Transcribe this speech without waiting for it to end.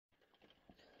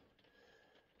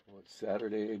Well, it's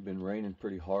Saturday. It's been raining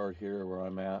pretty hard here where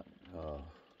I'm at. I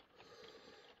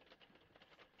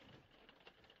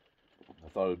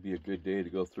thought it'd be a good day to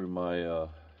go through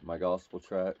my gospel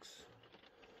tracks.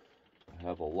 I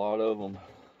have a lot of them.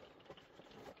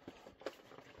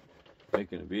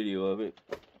 Making a video of it.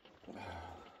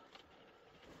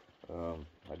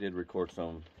 I did record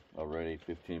some already,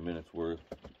 15 minutes worth.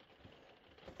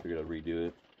 Figured I'd redo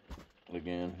it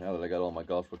again now that I got all my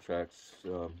gospel tracks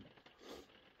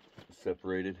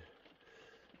separated.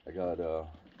 I got a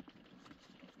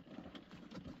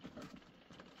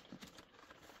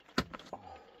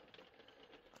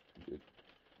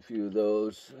few of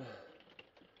those,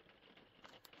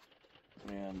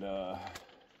 and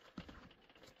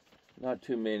not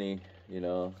too many, you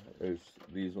know.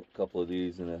 There's a couple of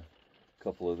these and a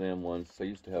couple of them ones. I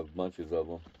used to have bunches of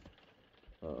them.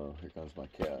 Here comes my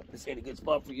cat. This ain't a good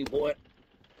spot for you, boy.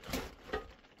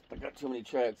 I got too many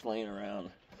tracks laying around.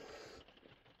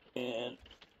 And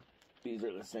these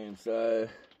are the same size.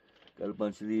 Got a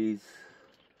bunch of these.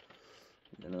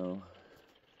 You know,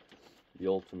 the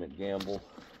ultimate gamble.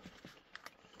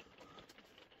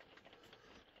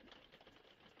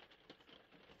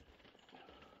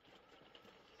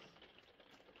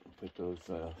 Put those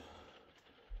in a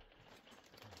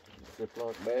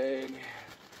Ziploc bag.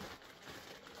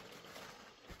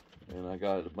 And I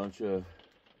got a bunch of,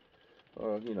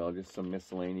 you know, just some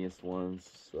miscellaneous ones.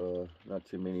 Not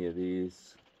too many of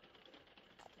these.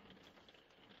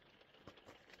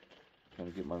 Kind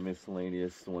of get my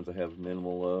miscellaneous, the ones I have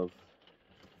minimal of.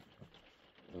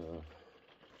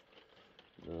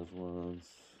 Those ones.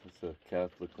 It's a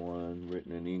Catholic one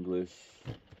written in English.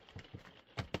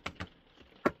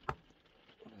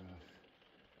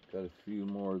 Got a few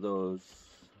more of those.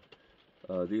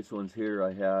 These ones here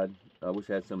I wish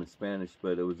I had some in Spanish,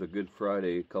 but it was a Good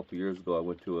Friday a couple years ago. I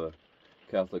went to a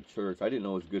Catholic church. I didn't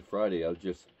know it was Good Friday. I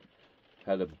just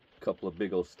had a couple of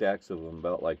big old stacks of them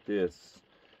about like this.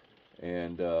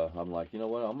 And I'm like, you know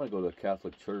what? I'm going to go to a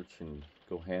Catholic church and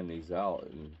go hand these out.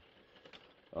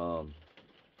 And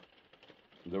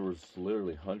there was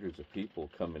literally hundreds of people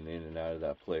coming in and out of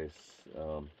that place.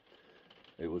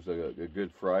 It was a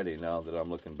Good Friday. Now that I'm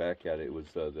looking back at it, it was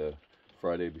the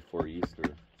Friday before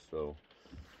Easter. So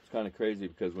it's kind of crazy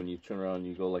because when you turn around and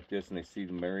you go like this and they see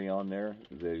Mary on there,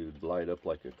 they light up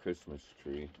like a Christmas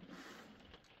tree.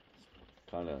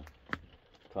 It's kind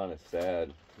of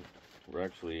sad. Or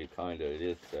actually, it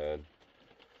is sad.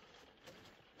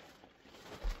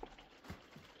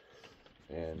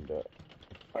 And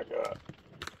I got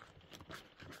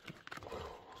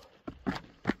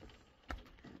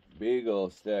big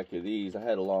old stack of these. I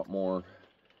had a lot more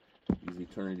these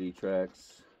eternity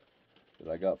tracks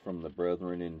that I got from the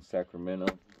brethren in Sacramento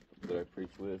that I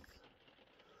preach with.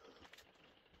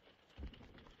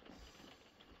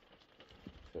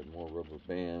 Got more rubber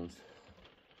bands.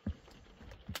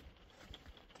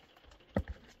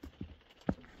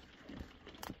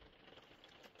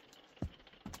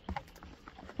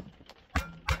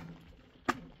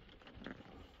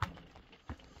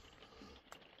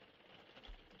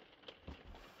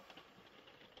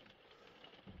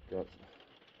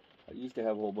 I used to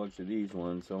have a whole bunch of these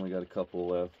ones. I only got a couple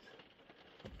left.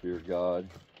 Fear God.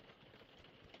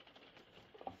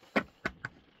 I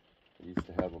used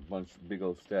to have a bunch of big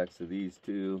old stacks of these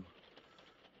too.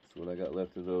 That's what I got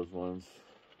left of those ones.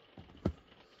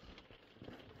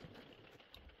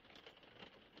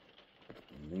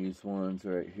 And these ones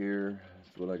right here.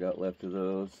 That's what I got left of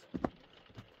those.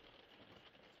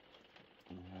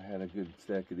 I had a good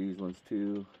stack of these ones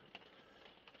too.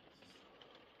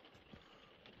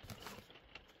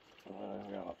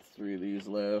 I got 3 of these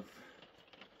left.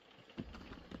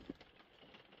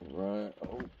 Right.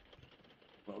 Oh,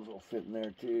 those will fit in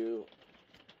there too.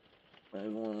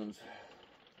 Those ones.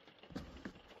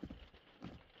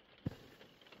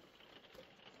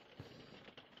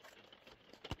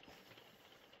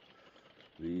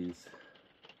 These,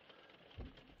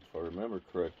 if I remember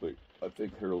correctly, I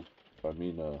think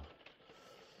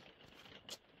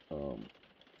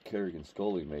Kerrigan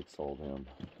Scully makes all them.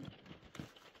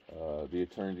 The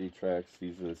Eternity tracks,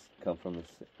 these come from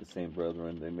the same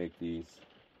brethren. They make these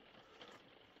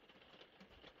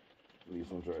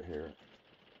ones right here,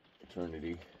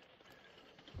 Eternity.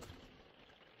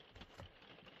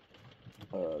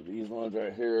 These ones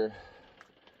right here,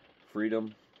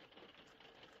 Freedom.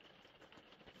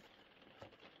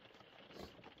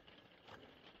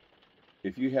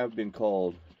 If you have been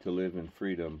called to live in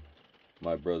freedom,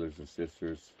 my brothers and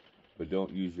sisters, but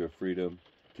don't use your freedom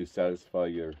to satisfy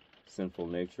your sinful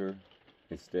nature,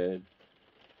 instead,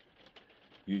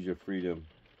 use your freedom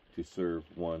to serve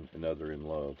one another in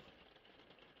love.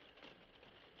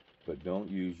 but don't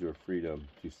use your freedom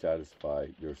to satisfy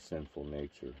your sinful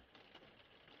nature.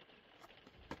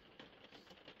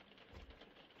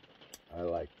 I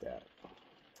like that.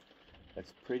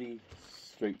 That's pretty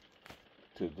straight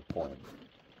to the point.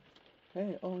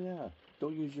 Hey, oh yeah,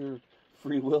 don't use your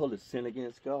free will to sin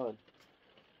against God.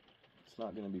 It's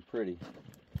not going to be pretty.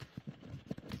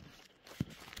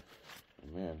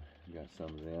 Man, you got some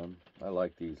of them. I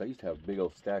like these. I used to have big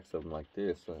old stacks of them like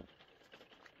this. I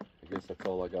guess that's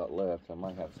all I got left. I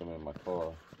might have some in my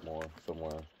car more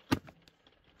somewhere.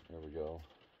 There we go.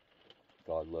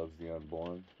 God loves the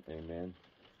unborn. Amen.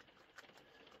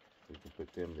 We can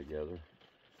put them together.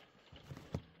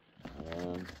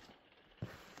 And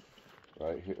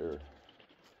right here,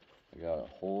 I got a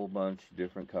whole bunch of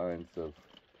different kinds of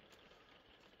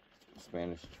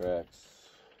Spanish tracts.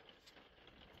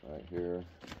 Right here.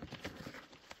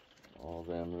 All of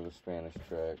them are the Spanish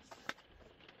tracts.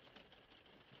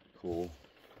 Cool.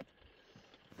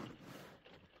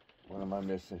 What am I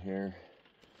missing here?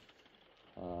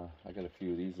 I got a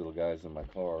few of these little guys in my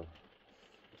car.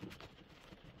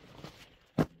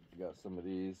 Got some of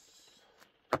these.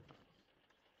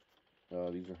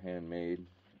 These are handmade.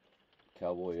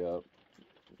 Cowboy up.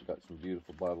 Got some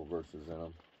beautiful Bible verses in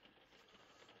them.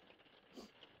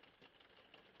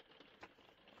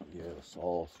 Yes,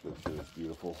 all scripture is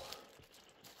beautiful.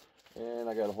 And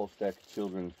I got a whole stack of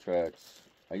children's tracts.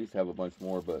 I used to have a bunch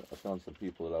more, but I found some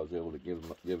people that I was able to give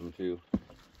them to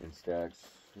in stacks.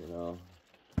 You know,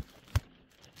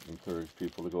 encourage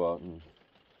people to go out and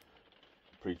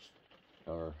preach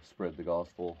or spread the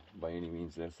gospel by any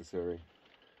means necessary.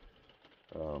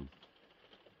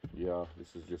 Yeah,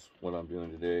 this is just what I'm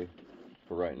doing today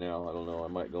for right now. I don't know, I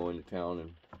might go into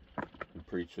town and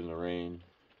preach in the rain.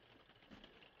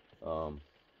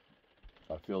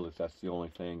 I feel that that's the only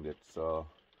thing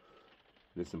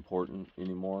that's important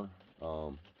anymore.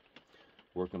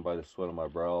 Working by the sweat of my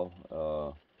brow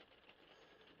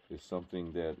is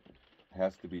something that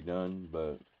has to be done,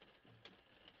 but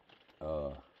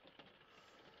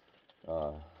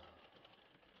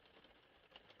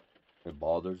it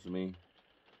bothers me.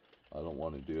 I don't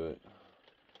want to do it.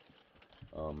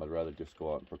 I'd rather just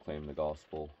go out and proclaim the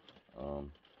gospel.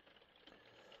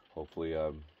 Hopefully,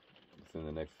 within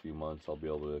the next few months, I'll be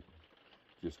able to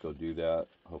just go do that.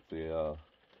 Hopefully,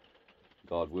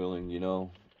 God willing, you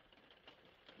know.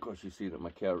 Of course, you see that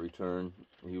my cat returned.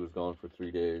 He was gone for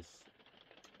 3 days.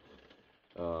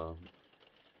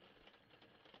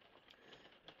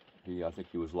 I think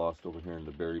he was lost over here in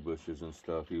the berry bushes and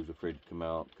stuff. He was afraid to come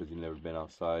out because he'd never been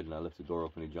outside, and I left the door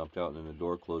open. He jumped out, and then the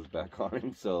door closed back on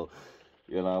him. So,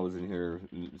 you know, I was in here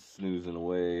snoozing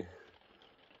away.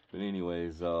 But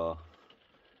anyways,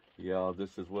 yeah,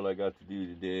 this is what I got to do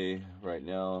today. Right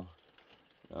now,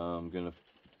 I'm gonna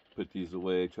put these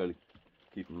away, try to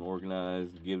keep them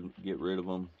organized, get rid of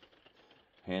them,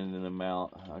 handing them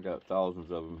out. I got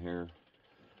thousands of them here.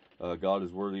 God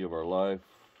is worthy of our life.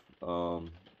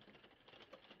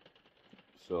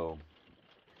 So,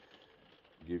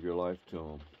 give your life to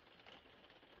Him.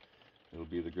 It'll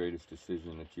be the greatest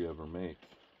decision that you ever make.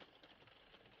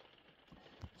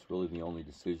 It's really the only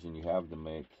decision you have to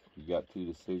make. You got two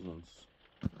decisions.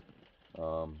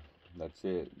 That's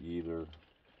it. You either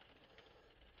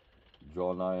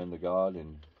draw nigh unto God,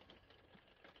 and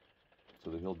so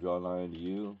that He'll draw nigh unto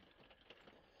you,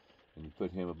 and you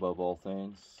put Him above all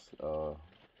things.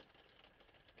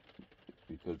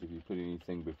 Because if you put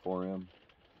anything before Him,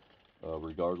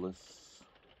 regardless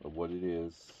of what it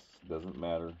is, doesn't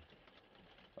matter.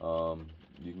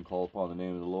 You can call upon the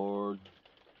name of the Lord.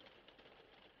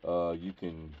 You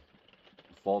can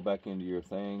fall back into your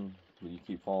thing that you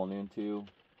keep falling into.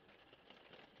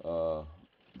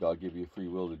 God give you free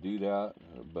will to do that,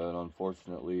 but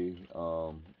unfortunately,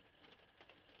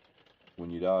 when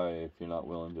you die, if you're not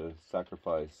willing to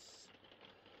sacrifice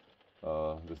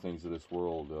the things of this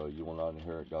world, you will not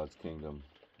inherit God's kingdom.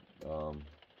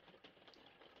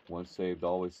 Once saved,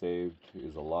 always saved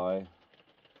is a lie.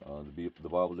 The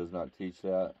Bible does not teach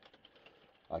that.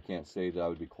 I can't say that I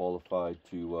would be qualified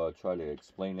to try to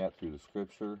explain that through the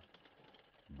scripture,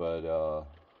 but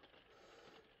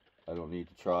I don't need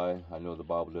to try. I know the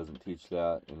Bible doesn't teach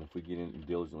that, and if we get in and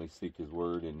diligently seek His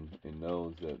Word and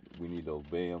know that we need to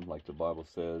obey Him, like the Bible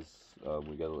says,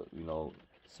 we got to, you know,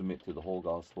 submit to the whole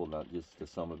gospel, not just to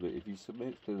some of it. If you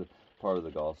submit to the part of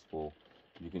the gospel,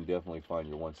 you can definitely find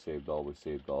your once saved, always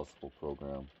saved gospel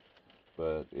program.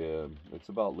 But it's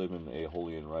about living a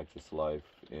holy and righteous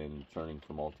life and turning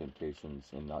from all temptations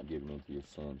and not giving into your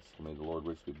sins. May the Lord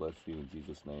richly bless you in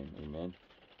Jesus' name. Amen.